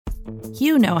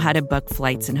You know how to book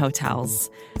flights and hotels.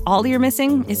 All you're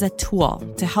missing is a tool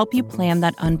to help you plan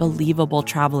that unbelievable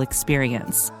travel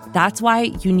experience. That's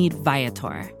why you need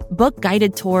Viator. Book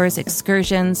guided tours,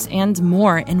 excursions, and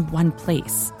more in one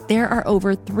place. There are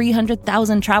over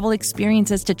 300,000 travel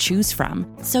experiences to choose from,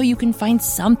 so you can find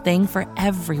something for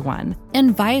everyone.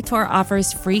 And Viator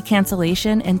offers free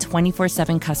cancellation and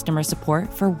 24/7 customer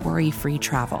support for worry-free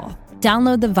travel.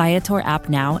 Download the Viator app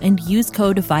now and use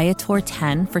code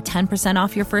Viator10 for 10%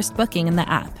 off your first booking in the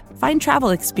app. Find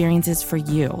travel experiences for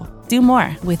you. Do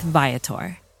more with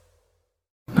Viator.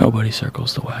 Nobody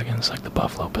circles the wagons like the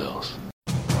Buffalo Bills.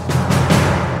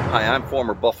 Hi, I'm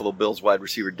former Buffalo Bills wide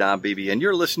receiver Don Beebe, and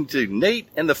you're listening to Nate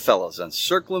and the Fellas on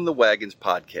Circling the Wagons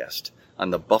podcast on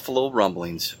the Buffalo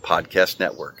Rumblings Podcast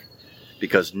Network.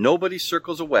 Because nobody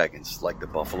circles the wagons like the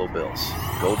Buffalo Bills.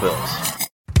 Go Bills.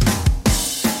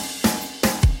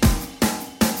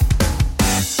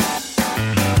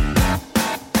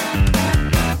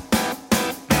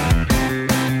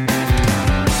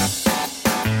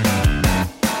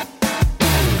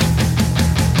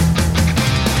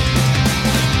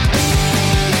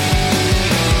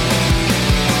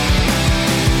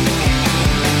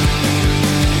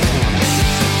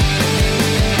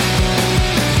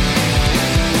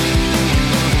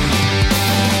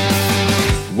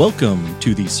 Welcome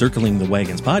to the Circling the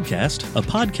Wagons podcast, a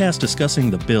podcast discussing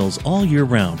the Bills all year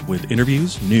round with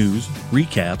interviews, news,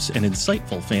 recaps, and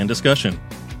insightful fan discussion.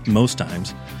 Most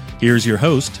times. Here's your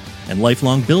host and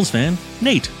lifelong Bills fan,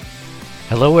 Nate.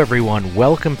 Hello everyone,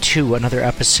 welcome to another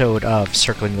episode of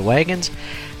Circling the Wagons,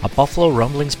 a Buffalo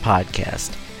Rumblings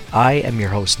podcast. I am your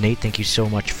host, Nate. Thank you so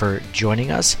much for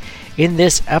joining us. In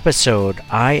this episode,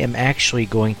 I am actually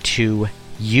going to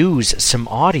use some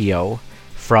audio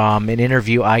from an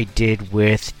interview I did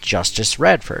with Justice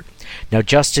Radford. Now,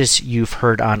 Justice, you've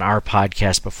heard on our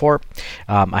podcast before.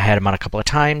 I had him on a couple of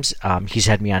times. He's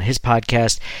had me on his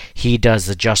podcast. He does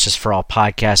the Justice for All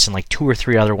podcast and like 2 or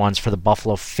 3 other ones for the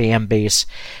Buffalo Fan Base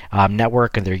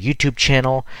Network and their YouTube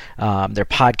channel, their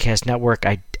podcast network.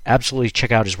 I absolutely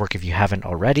check out his work if you haven't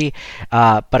already.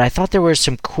 But I thought there were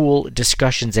some cool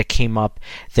discussions that came up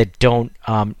that don't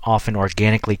often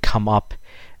organically come up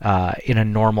in a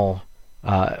normal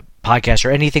podcast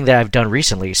or anything that I've done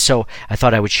recently. So I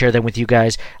thought I would share them with you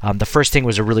guys. The first thing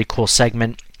was a really cool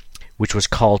segment, which was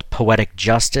called Poetic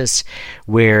Justice,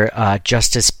 where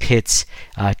Justice pits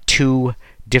 2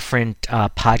 different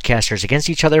podcasters against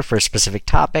each other for a specific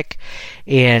topic.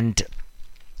 And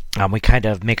we kind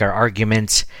of make our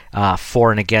arguments for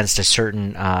and against a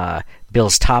certain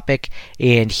Bills topic.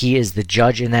 And he is the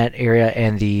judge in that area.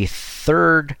 And the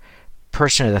third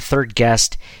person or the third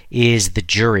guest is the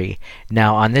jury.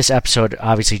 Now on this episode,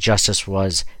 obviously Justice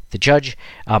was the judge.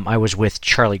 I was with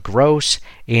Charlie Gross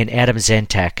and Adam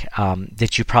Zentek,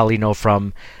 that you probably know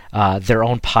from their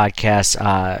own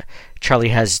podcasts. Charlie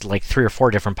has like 3 or 4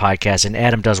 different podcasts, and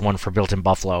Adam does one for Built in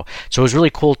Buffalo. So it was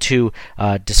really cool to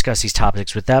discuss these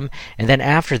topics with them. And then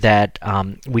after that,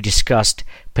 we discussed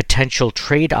potential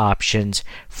trade options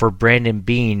for Brandon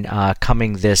Beane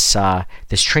coming this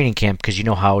training camp, because you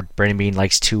know how Brandon Beane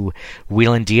likes to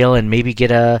wheel and deal and maybe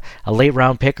get a late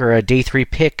round pick or a day 3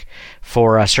 pick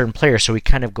for a certain player. So we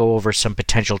kind of go over some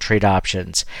potential trade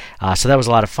options. So that was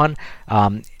a lot of fun.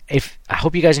 I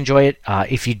hope you guys enjoy it.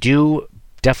 If you do,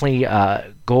 definitely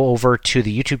go over to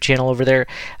the YouTube channel over there.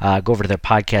 Go over to their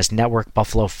podcast network,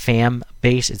 Buffalo Fan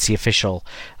Base. It's the official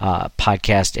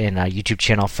podcast and YouTube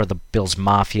channel for the Bills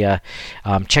Mafia.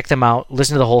 Check them out.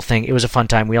 Listen to the whole thing. It was a fun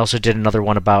time. We also did another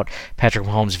one about Patrick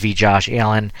Mahomes v. Josh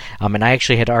Allen. And I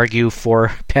actually had to argue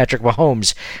for Patrick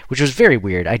Mahomes, which was very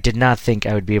weird. I did not think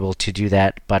I would be able to do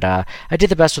that, but I did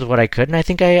the best with what I could, and I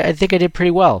think I did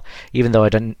pretty well, even though I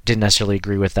didn't necessarily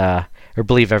agree with or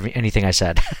believe anything I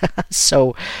said.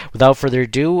 So, without further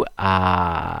ado,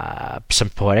 some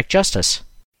Poetic Justice.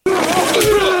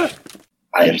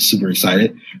 I am super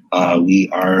excited. We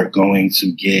are going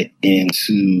to get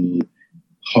into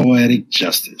Poetic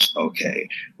Justice. Okay.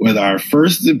 With our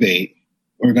first debate,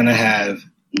 we're going to have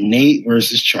Nate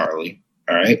versus Charlie.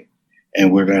 All right.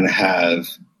 And we're going to have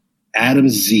Adam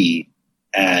Z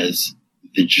as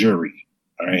the jury.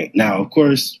 All right. Now, of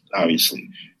course, obviously,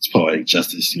 it's Poetic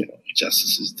Justice. You know,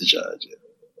 Justice is the judge.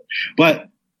 But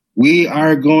we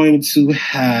are going to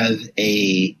have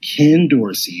a Ken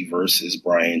Dorsey versus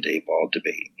Brian Daboll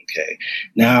debate. Okay.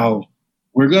 Now,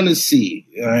 we're going to see.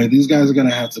 These guys are going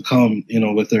to have to come,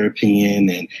 with their opinion,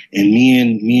 and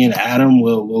me and Adam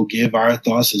will give our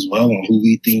thoughts as well on who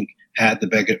we think had the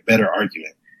better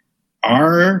argument.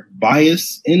 Our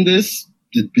bias in this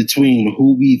between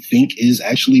who we think is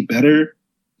actually better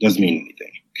doesn't mean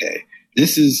anything. Okay.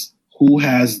 This is who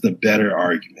has the better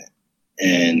argument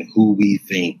and who we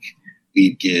think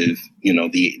we'd give,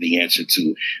 the answer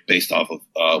to based off of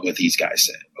what these guys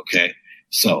said. Okay.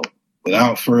 So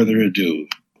without further ado,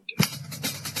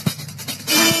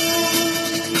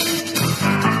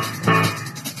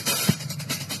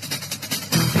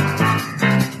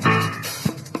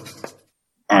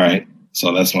 all right.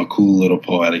 So that's my cool little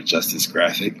poetic justice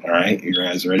graphic. All right. You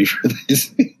guys ready for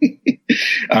this?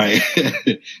 All right.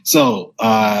 So,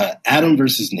 Adam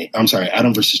versus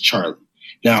Charlie.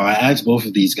 Now, I asked both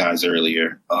of these guys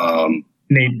earlier.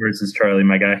 Nate versus Charlie,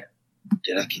 my guy.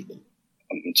 Did I keep it?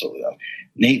 I'm totally off.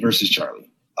 Nate versus Charlie.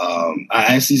 I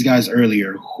asked these guys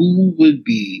earlier who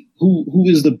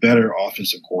is the better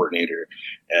offensive coordinator,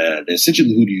 and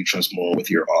essentially who do you trust more with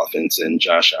your offense and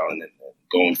Josh Allen and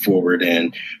going forward.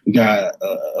 And we got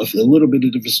a little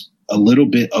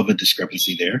bit of a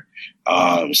discrepancy there.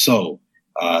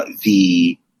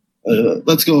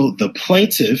 Let's go. The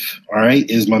plaintiff, all right,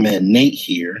 is my man Nate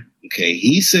here. Okay,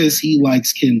 he says he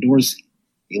likes Ken Dorsey.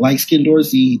 He likes Ken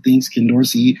Dorsey. He thinks Ken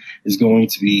Dorsey is going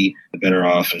to be the better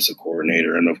offensive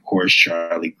coordinator. And of course,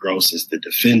 Charlie Gross is the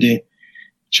defendant.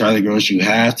 Charlie Gross, you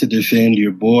have to defend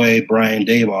your boy Brian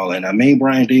Daboll. And I made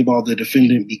Brian Daboll the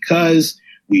defendant because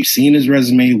we've seen his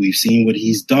resume. We've seen what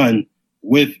he's done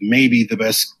with maybe the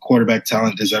best quarterback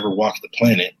talent that's ever walked the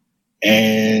planet.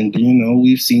 And,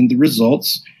 we've seen the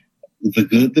results, the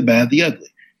good, the bad, the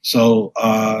ugly. So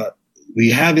we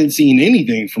haven't seen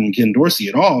anything from Ken Dorsey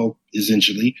at all,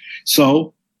 essentially.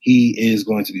 So he is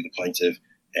going to be the plaintiff,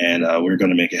 and we're going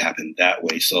to make it happen that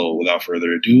way. So without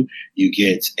further ado, you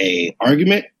get a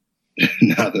argument.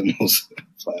 Not the most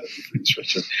flattering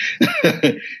expression.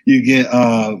 You get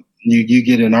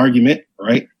an argument,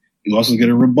 right? You also get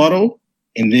a rebuttal,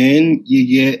 and then you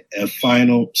get a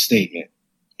final statement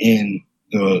in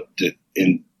the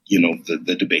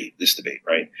debate, this debate,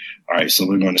 right? All right, so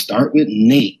we're going to start with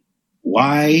Nate.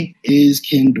 Why is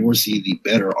Ken Dorsey the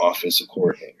better offensive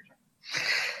coordinator?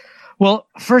 Well,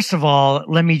 first of all,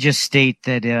 let me just state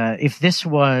that if this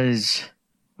was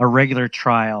a regular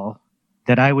trial,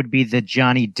 that I would be the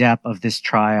Johnny Depp of this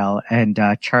trial, and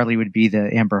Charlie would be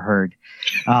the Amber Heard.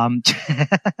 Wow.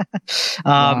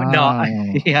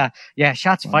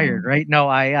 Shots fired, right? No,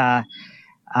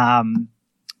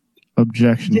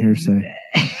 objection hearsay.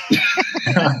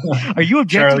 Are you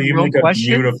objecting Charlie, to you your make own a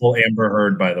question? beautiful Amber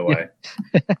Heard, by the way.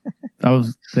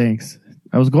 Thanks.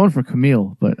 I was going for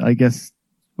Camille, but I guess,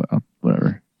 well,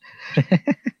 whatever.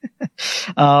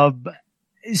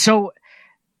 So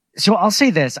I'll say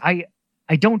this. I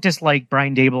don't dislike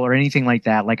Brian Daboll or anything like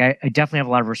that. Like I definitely have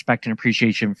a lot of respect and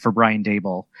appreciation for Brian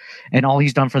Daboll and all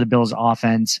he's done for the Bills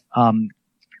offense.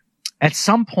 At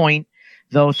some point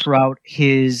though, throughout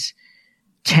his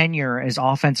tenure as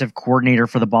offensive coordinator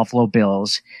for the Buffalo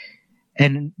Bills,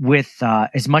 and with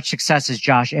as much success as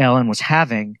Josh Allen was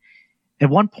having, at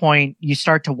one point you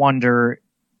start to wonder,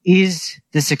 is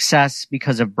the success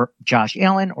because of Josh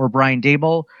Allen or Brian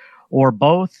Daboll or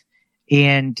both?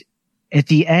 And at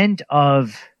the end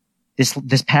of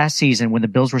this past season, when the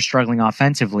Bills were struggling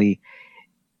offensively,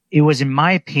 it was, in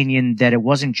my opinion, that it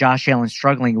wasn't Josh Allen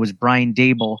struggling, it was Brian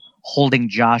Daboll holding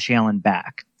Josh Allen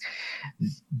back.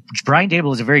 Brian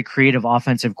Daboll is a very creative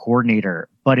offensive coordinator,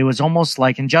 but it was almost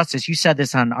like, and Justice, you said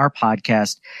this on our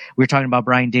podcast, we were talking about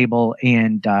Brian Daboll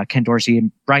and Ken Dorsey,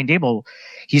 and Brian Daboll,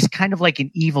 he's kind of like an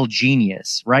evil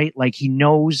genius, right? Like he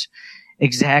knows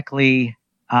exactly,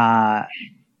 by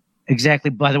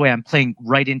the way, I'm playing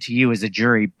right into you as a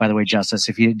jury, by the way, Justice,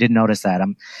 if you didn't notice that,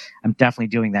 I'm definitely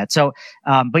doing that. So,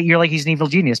 but you're like, he's an evil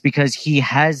genius because he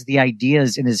has the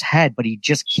ideas in his head, but he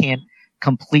just can't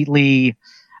completely,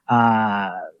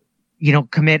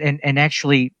 commit and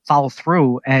actually follow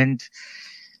through and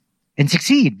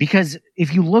succeed. Because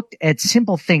if you looked at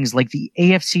simple things like the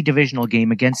AFC divisional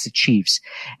game against the Chiefs,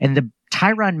 and the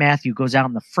Tyrann Mathieu goes out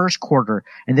in the first quarter,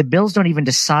 and the Bills don't even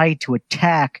decide to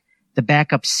attack the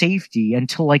backup safety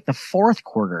until like the fourth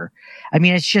quarter. I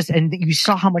mean, it's just, and you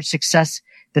saw how much success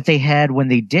that they had when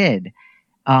they did.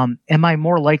 Am I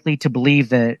more likely to believe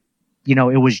that,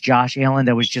 it was Josh Allen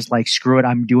that was just like, screw it,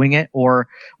 I'm doing it? Or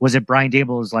was it Brian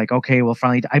Daboll was like, okay, well,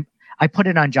 finally, I put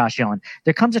it on Josh Allen.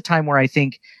 There comes a time where I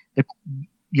think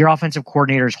your offensive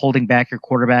coordinator is holding back your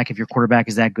quarterback if your quarterback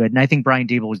is that good. And I think Brian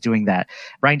Daboll was doing that.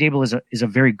 Brian Daboll is a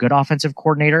very good offensive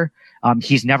coordinator.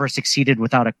 He's never succeeded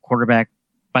without a quarterback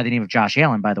by the name of Josh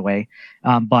Allen, by the way.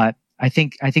 But I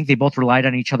think they both relied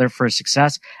on each other for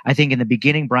success. I think in the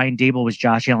beginning, Brian Daboll was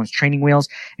Josh Allen's training wheels,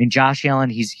 and Josh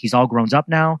Allen, he's all grown up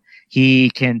now. He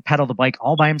can pedal the bike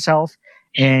all by himself,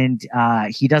 and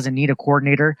he doesn't need a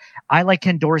coordinator. I like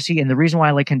Ken Dorsey, and the reason why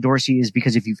I like Ken Dorsey is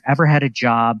because if you've ever had a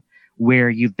job where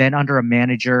you've been under a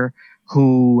manager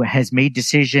who has made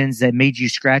decisions that made you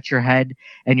scratch your head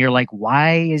and you're like,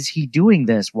 why is he doing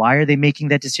this? Why are they making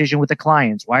that decision with the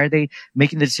clients? Why are they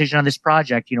making the decision on this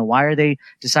project? Why are they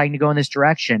deciding to go in this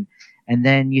direction? And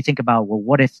then you think about, well,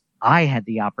 what if I had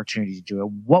the opportunity to do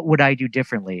it? What would I do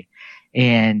differently?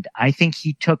 And I think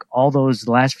he took all those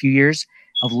last few years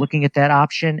of looking at that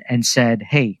option and said,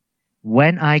 hey,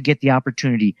 when I get the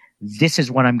opportunity, this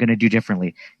is what I'm going to do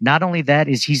differently. Not only that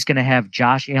is he's going to have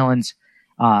Josh Allen's,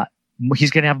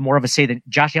 he's going to have more of a say than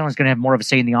Josh Allen's going to have more of a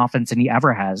say in the offense than he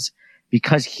ever has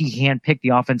because he handpicked the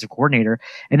offensive coordinator.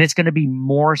 And it's going to be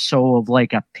more so of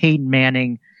like a Peyton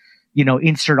Manning,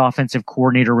 insert offensive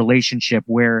coordinator relationship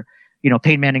where,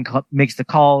 Peyton Manning makes the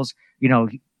calls,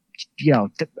 the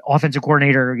offensive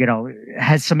coordinator,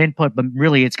 has some input, but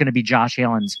really it's going to be Josh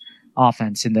Allen's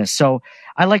offense in this. So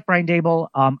I like Brian Daboll.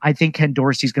 I think Ken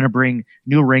Dorsey's going to bring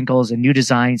new wrinkles and new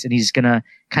designs, and he's going to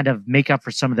kind of make up for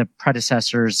some of the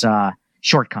predecessors'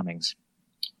 shortcomings.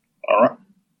 All right.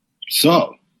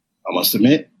 So I must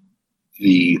admit,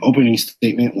 the opening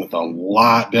statement went a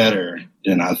lot better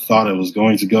than I thought it was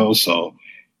going to go. So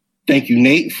thank you,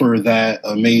 Nate, for that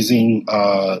amazing,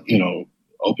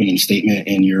 opening statement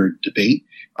in your debate.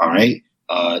 All right.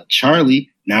 Charlie,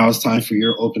 now it's time for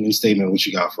your opening statement. What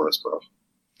you got for us, bro?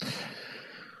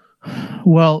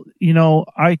 Well,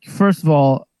 first of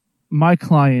all, my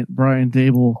client, Brian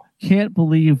Daboll, can't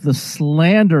believe the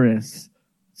slanderous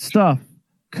stuff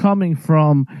coming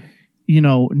from,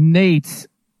 Nate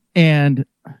and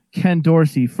Ken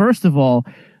Dorsey. First of all,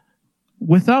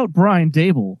 without Brian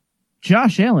Daboll,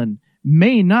 Josh Allen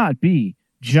may not be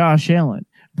Josh Allen.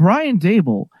 Brian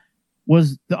Daboll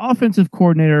was the offensive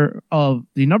coordinator of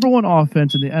the number one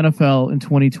offense in the NFL in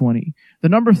 2020, the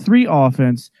number 3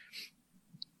 offense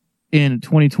in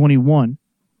 2021.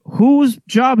 Whose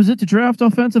job is it to draft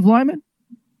offensive linemen?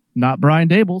 Not Brian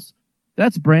Daboll's.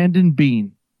 That's Brandon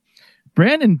Beane.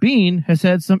 Brandon Beane has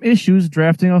had some issues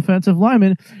drafting offensive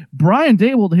linemen. Brian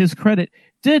Daboll, to his credit,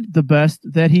 did the best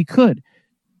that he could.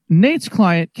 Nate's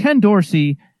client, Ken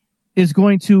Dorsey, is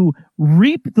going to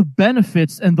reap the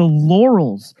benefits and the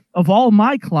laurels of all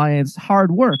my clients'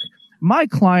 hard work. My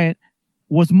client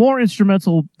was more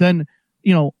instrumental than,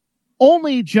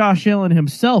 only Josh Allen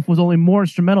himself was only more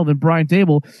instrumental than Brian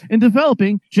Daboll in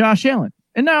developing Josh Allen.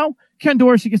 And now Ken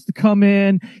Dorsey gets to come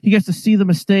in. He gets to see the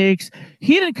mistakes.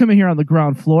 He didn't come in here on the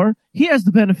ground floor. He has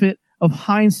the benefit of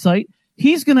hindsight.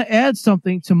 He's going to add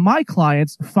something to my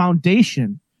client's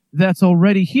foundation that's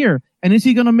already here. And is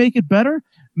he going to make it better?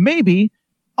 Maybe.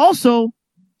 Also,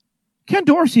 Ken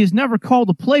Dorsey has never called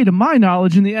a play, to my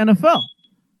knowledge, in the NFL.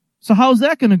 So how's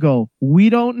that going to go? We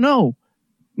don't know.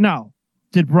 Now,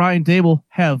 did Brian Daboll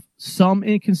have some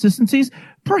inconsistencies?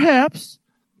 Perhaps.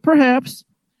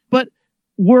 But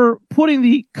we're putting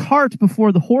the cart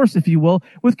before the horse, if you will,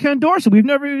 with Ken Dorsey. We've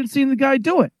never even seen the guy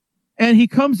do it. And he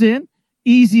comes in,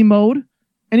 easy mode,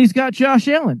 and he's got Josh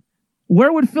Allen.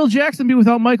 Where would Phil Jackson be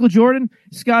without Michael Jordan,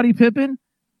 Scottie Pippen,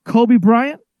 Kobe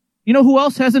Bryant? You know who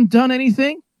else hasn't done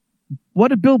anything? What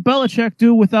did Bill Belichick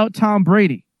do without Tom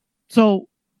Brady? So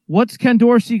what's Ken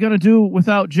Dorsey going to do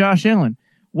without Josh Allen?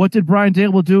 What did Brian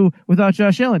Daboll do without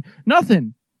Josh Allen?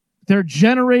 Nothing. They're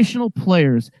generational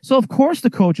players. So of course the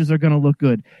coaches are going to look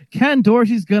good. Ken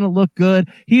Dorsey's going to look good.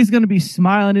 He's going to be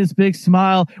smiling his big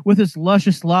smile with his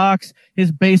luscious locks,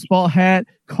 his baseball hat,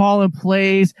 calling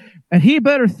plays. And he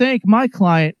better thank my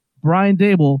client, Brian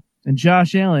Daboll, and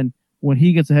Josh Allen when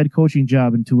he gets a head coaching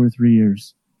job in 2 or 3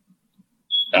 years.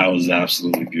 That was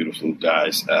absolutely beautiful,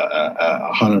 guys.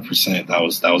 100%.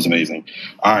 That was amazing.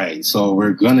 All right. So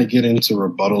we're going to get into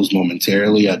rebuttals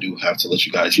momentarily. I do have to let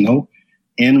you guys know.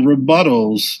 In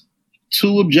rebuttals,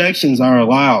 2 objections are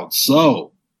allowed.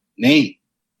 So, Nate,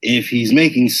 if he's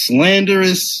making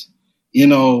slanderous,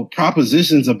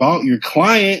 propositions about your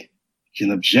client, you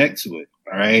can object to it.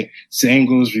 All right. Same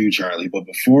goes for you, Charlie. But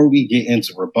before we get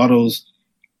into rebuttals,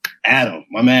 Adam,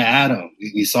 my man Adam,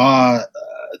 we saw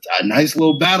a nice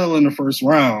little battle in the first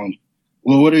round.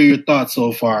 Well, what are your thoughts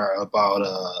so far about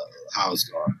how it's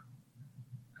going?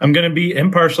 I'm going to be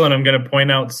impartial, and I'm going to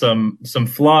point out some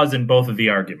flaws in both of the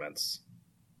arguments.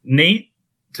 Nate,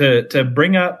 to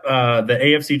bring up the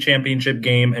AFC Championship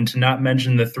game and to not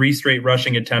mention the 3 straight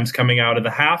rushing attempts coming out of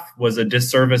the half was a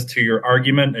disservice to your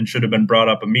argument and should have been brought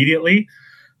up immediately.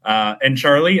 And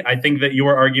Charlie, I think that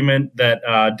your argument that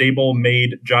Daboll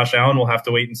made Josh Allen, we'll have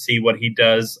to wait and see what he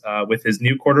does with his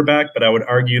new quarterback. But I would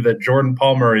argue that Jordan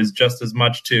Palmer is just as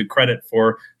much to credit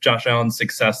for Josh Allen's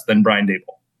success than Brian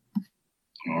Daboll.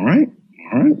 All right.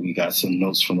 We got some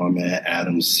notes from my man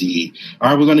Adam C. All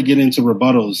right, we're going to get into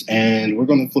rebuttals, and we're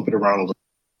going to flip it around a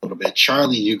little little bit.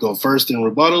 Charlie, you go first in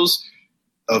rebuttals.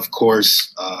 Of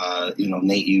course,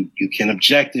 Nate, you can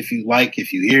object if you like.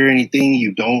 If you hear anything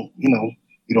you don't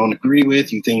agree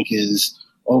with, you think is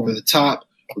over the top,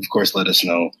 of course, let us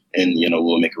know, and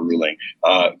we'll make a ruling.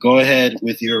 Go ahead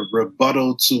with your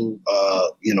rebuttal to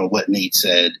what Nate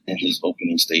said in his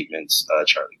opening statements.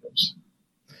 Charlie goes.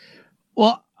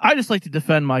 Well, I just like to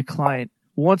defend my client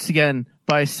once again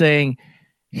by saying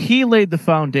he laid the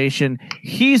foundation.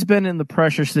 He's been in the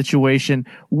pressure situation.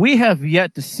 We have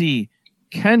yet to see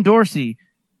Ken Dorsey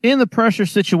in the pressure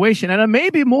situation, and it may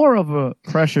be more of a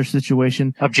pressure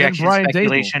situation. Objection, than Brian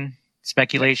speculation.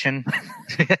 Speculation.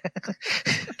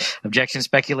 Objection,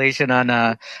 speculation on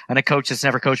a coach that's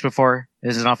never coached before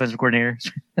as an offensive coordinator.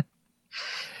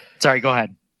 Sorry, go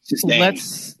ahead.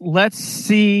 Let's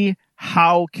see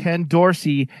how Ken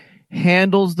Dorsey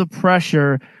handles the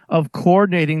pressure of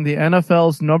coordinating the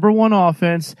NFL's number one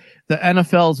offense, the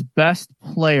NFL's best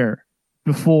player,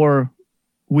 before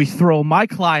we throw my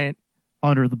client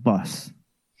under the bus.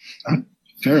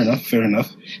 Fair enough.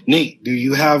 Nate, do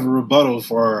you have a rebuttal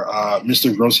for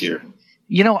Mr. Gross here?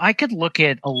 I could look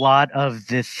at a lot of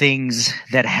the things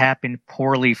that happened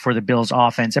poorly for the Bills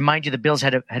offense. And mind you, the Bills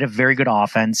had a very good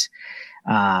offense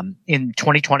in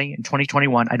 2020 and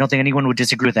 2021. I don't think anyone would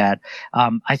disagree with that.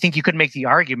 I think you could make the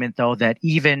argument, though, that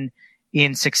even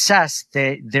in success,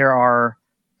 there are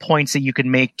points that you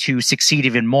can make to succeed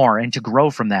even more and to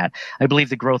grow from that. I believe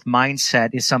the growth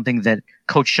mindset is something that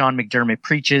Coach Sean McDermott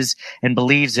preaches and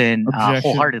believes in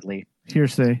wholeheartedly.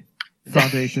 Hearsay.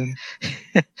 Foundation.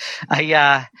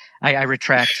 I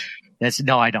retract.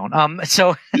 No, I don't.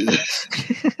 So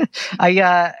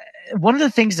one of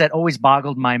the things that always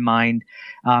boggled my mind,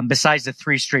 besides the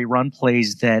 3 straight run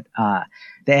plays that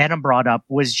Adam brought up,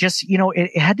 was just,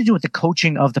 it had to do with the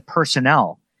coaching of the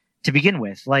personnel to begin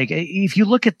with. Like, if you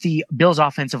look at the Bills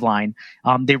offensive line,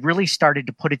 they really started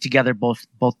to put it together, both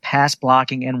pass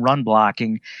blocking and run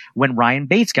blocking, when Ryan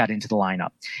Bates got into the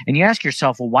lineup. And you ask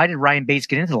yourself, well, why did Ryan Bates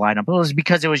get into the lineup? Well, it was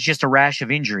because it was just a rash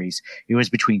of injuries. It was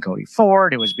between Cody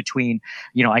Ford, it was between,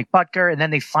 Ike Butker, and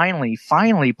then they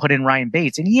finally put in Ryan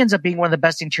Bates, and he ends up being one of the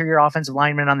best interior offensive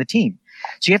linemen on the team.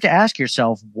 So you have to ask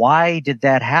yourself, why did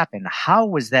that happen? How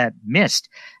was that missed?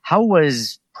 How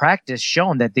was practice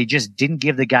shown that they just didn't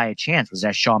give the guy a chance? Was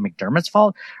that Sean McDermott's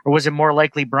fault, or was it more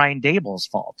likely Brian Daboll's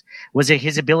fault? Was it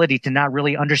his ability to not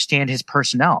really understand his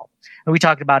personnel? And we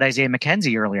talked about Isaiah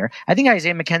McKenzie earlier. I think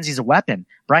Isaiah McKenzie's a weapon.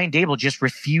 Brian Daboll just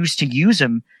refused to use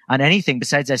him on anything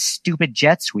besides a stupid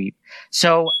jet sweep.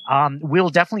 So we'll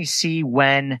definitely see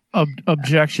when...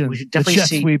 Objection. The jet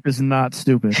sweep is not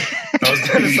stupid. I was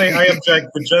going to say, I object.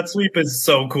 The jet sweep is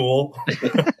so cool.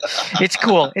 It's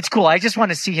cool. I just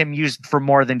want to see him used for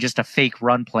more than just a fake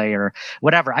run play or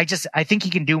whatever. I think he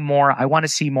can do more. I want to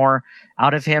see more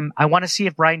out of him. I want to see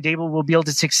if Brian Daboll will be able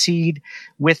to succeed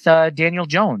with Daniel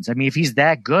Jones. I mean, if he's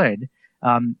that good,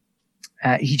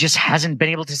 he just hasn't been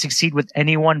able to succeed with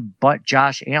anyone but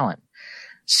Josh Allen.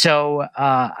 So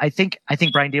I think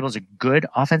Brian Daboll is a good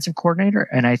offensive coordinator,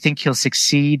 and I think he'll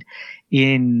succeed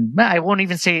in. I won't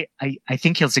even say I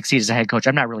think he'll succeed as a head coach.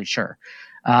 I'm not really sure,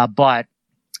 but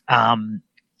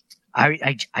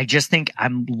I just think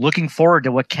I'm looking forward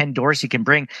to what Ken Dorsey can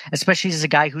bring, especially as a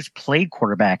guy who's played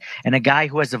quarterback and a guy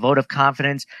who has a vote of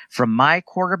confidence from my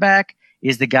quarterback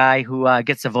is the guy who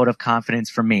gets a vote of confidence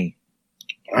from me.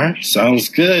 All right. Sounds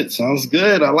good.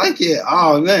 I like it.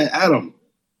 Oh man, Adam,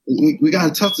 we got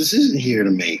a tough decision here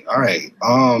to make. All right.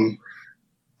 I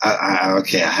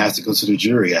have to go to the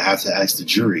jury. I have to ask the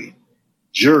jury,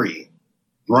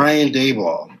 Brian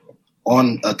Daboll,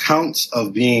 on accounts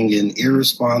of being an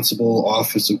irresponsible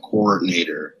offensive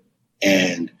coordinator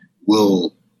and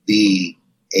will be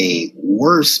a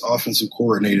worse offensive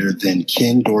coordinator than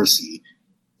Ken Dorsey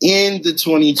in the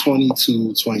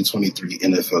 2022-2023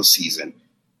 NFL season.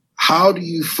 How do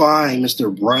you find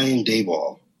Mr. Brian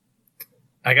Daboll?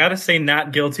 I got to say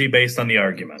not guilty based on the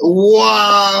argument.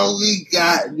 Wow, we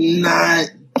got not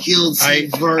guilty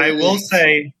verdict.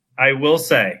 I will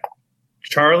say,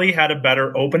 Charlie had a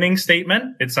better opening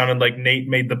statement. It sounded like Nate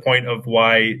made the point of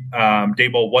why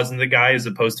Daboll wasn't the guy as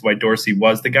opposed to why Dorsey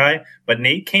was the guy. But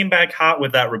Nate came back hot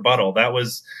with that rebuttal. That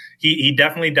was he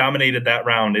definitely dominated that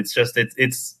round. It's just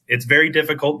it's very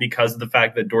difficult because of the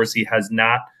fact that Dorsey has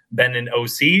not been an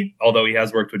OC, although he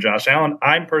has worked with Josh Allen.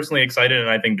 I'm personally excited, and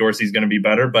I think Dorsey's going to be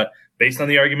better. But based on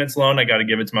the arguments alone, I got to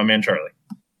give it to my man Charlie.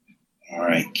 All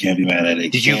right, can't be mad at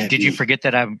it. Did you forget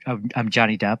that I'm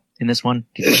Johnny Depp in this one?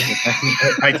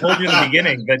 I told you in the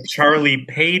beginning that Charlie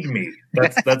paid me.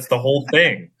 That's the whole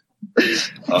thing.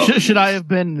 Should I have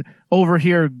been over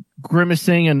here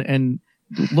grimacing and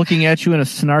looking at you in a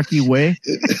snarky way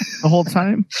the whole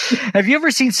time. Have you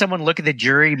ever seen someone look at the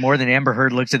jury more than Amber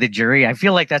Heard looks at the jury? I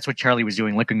feel like that's what Charlie was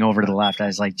doing, looking over to the left. I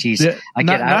was like, geez,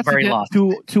 I'm very lost.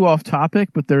 Too off topic,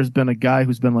 but there's been a guy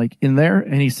who's been like in there,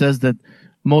 and he says that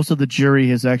most of the jury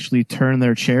has actually turned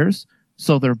their chairs,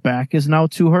 so their back is now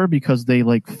to her because they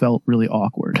like felt really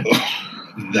awkward.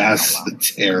 That's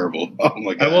terrible. Oh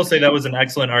my God. I will say that was an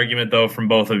excellent argument, though, from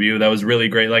both of you. That was really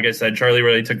great. Like I said, Charlie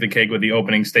really took the cake with the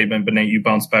opening statement, but Nate, you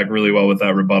bounced back really well with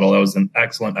that rebuttal. That was an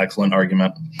excellent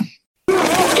argument.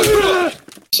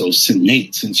 So,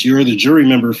 Nate, since you're the jury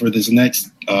member for this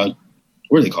next, what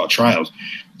are they called, trials?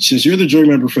 Since you're the jury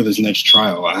member for this next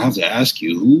trial, I have to ask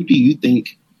you, who do you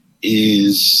think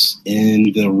is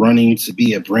in the running to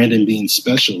be a Brandon Beane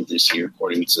special this year?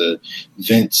 According to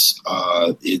Vince,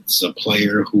 it's a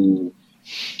player who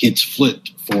gets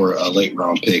flipped for a late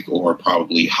round pick or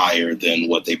probably higher than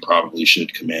what they probably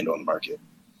should command on the market.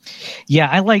 Yeah,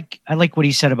 I like what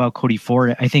he said about Cody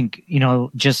Ford. I think,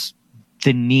 just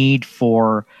the need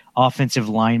for offensive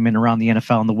linemen around the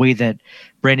NFL and the way that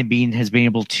Brandon Beane has been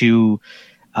able to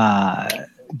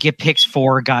get picks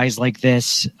for guys like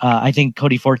this. I think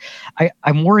Cody Ford,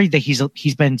 I'm worried that he's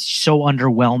been so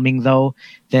underwhelming, though,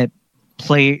 that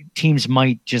teams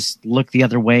might just look the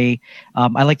other way.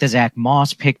 I like the Zach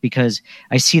Moss pick because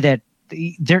I see that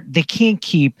they can't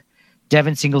keep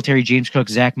Devin Singletary, James Cook,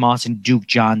 Zach Moss, and Duke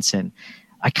Johnson.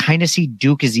 I kind of see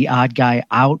Duke as the odd guy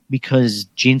out because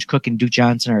James Cook and Duke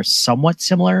Johnson are somewhat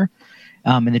similar.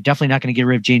 And they're definitely not going to get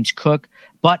rid of James Cook.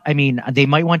 But, I mean, they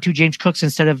might want two James Cooks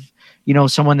instead of,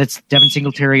 someone that's Devin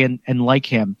Singletary and like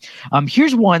him.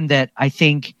 Here's one that I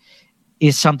think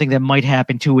is something that might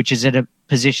happen too, which is at a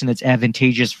position that's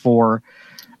advantageous for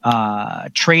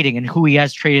trading and who he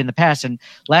has traded in the past. And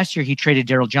last year he traded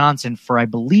Darryl Johnson for, I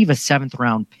believe, a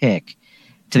 7th-round pick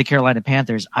to the Carolina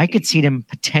Panthers. I could see him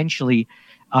potentially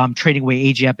trading away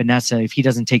A.J. Epinesa if he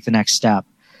doesn't take the next step.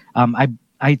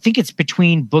 I think it's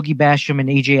between Boogie Basham and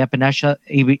A.J.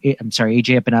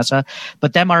 Epinesa,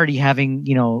 but them already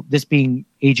having, this being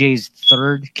A.J.'s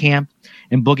 3rd camp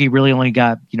and Boogie really only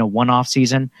got, one off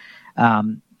season.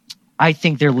 I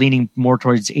think they're leaning more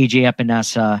towards A.J.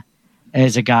 Epinesa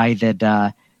as a guy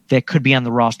that could be on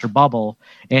the roster bubble.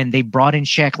 And they brought in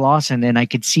Shaq Lawson, and I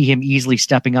could see him easily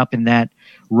stepping up in that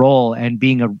role and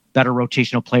being a better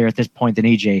rotational player at this point than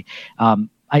A.J. I'm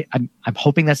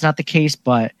hoping that's not the case,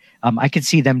 but I could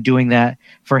see them doing that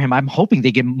for him. I'm hoping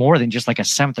they get more than just like a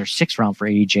 7th or 6th round for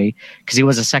AJ because he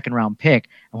was a 2nd-round pick.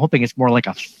 I'm hoping it's more like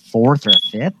a 4th or a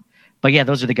 5th. But yeah,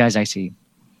 those are the guys I see.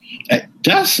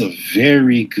 That's a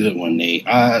very good one, Nate.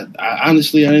 I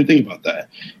honestly, I didn't think about that.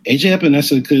 AJ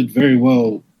Epinesa could very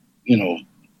well,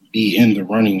 be in the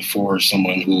running for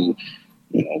someone who,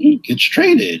 gets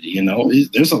traded.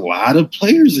 There's a lot of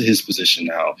players at his position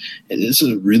now. It's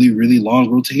a really, really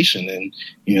long rotation, and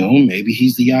maybe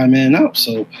he's the odd man out.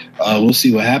 So we'll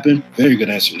see what happens. Very good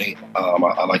answer, Nate.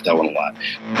 I like that one a lot.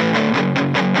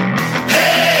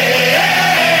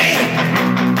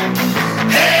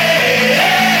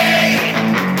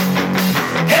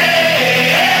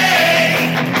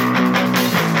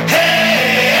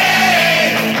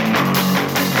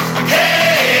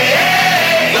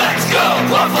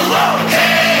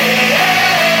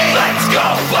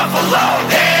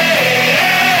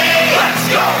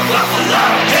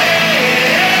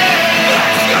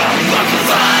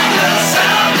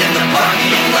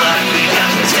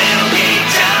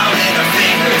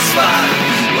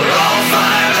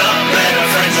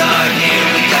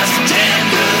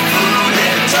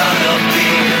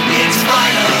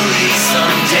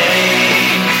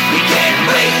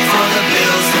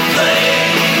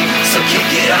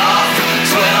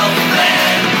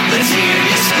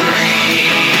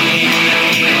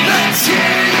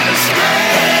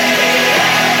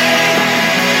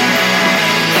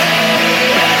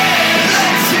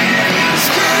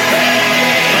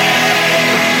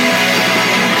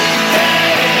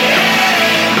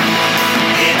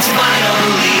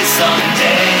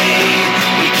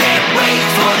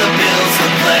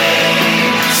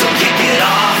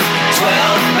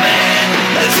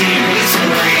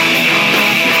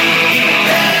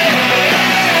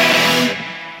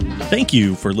 Thank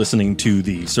you for listening to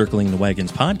the Circling the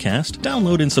Wagons podcast.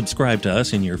 Download and subscribe to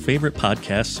us in your favorite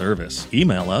podcast service.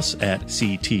 Email us at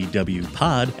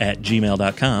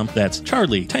ctwpod@gmail.com. That's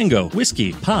Charlie Tango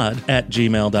Whiskey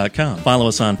Pod@gmail.com. Follow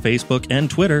us on Facebook and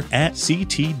Twitter at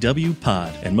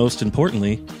CTWPod. And most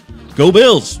importantly, go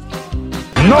Bills!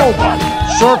 Nobody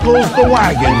circles the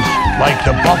wagons like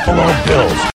the Buffalo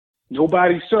Bills.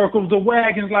 Nobody circles the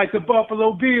wagons like the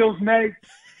Buffalo Bills, Nate.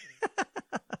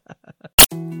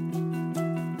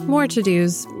 More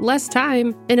to-dos, less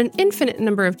time, and an infinite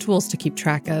number of tools to keep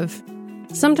track of.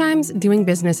 Sometimes doing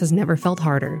business has never felt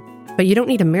harder, but you don't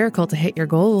need a miracle to hit your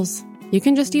goals. You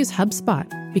can just use HubSpot,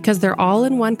 because their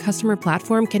all-in-one customer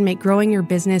platform can make growing your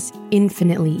business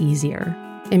infinitely easier.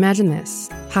 Imagine this: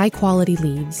 high-quality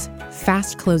leads,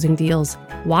 fast closing deals,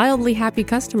 wildly happy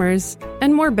customers,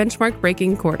 and more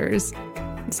benchmark-breaking quarters.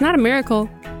 It's not a miracle,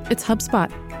 it's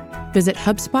HubSpot. Visit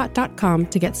HubSpot.com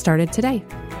to get started today.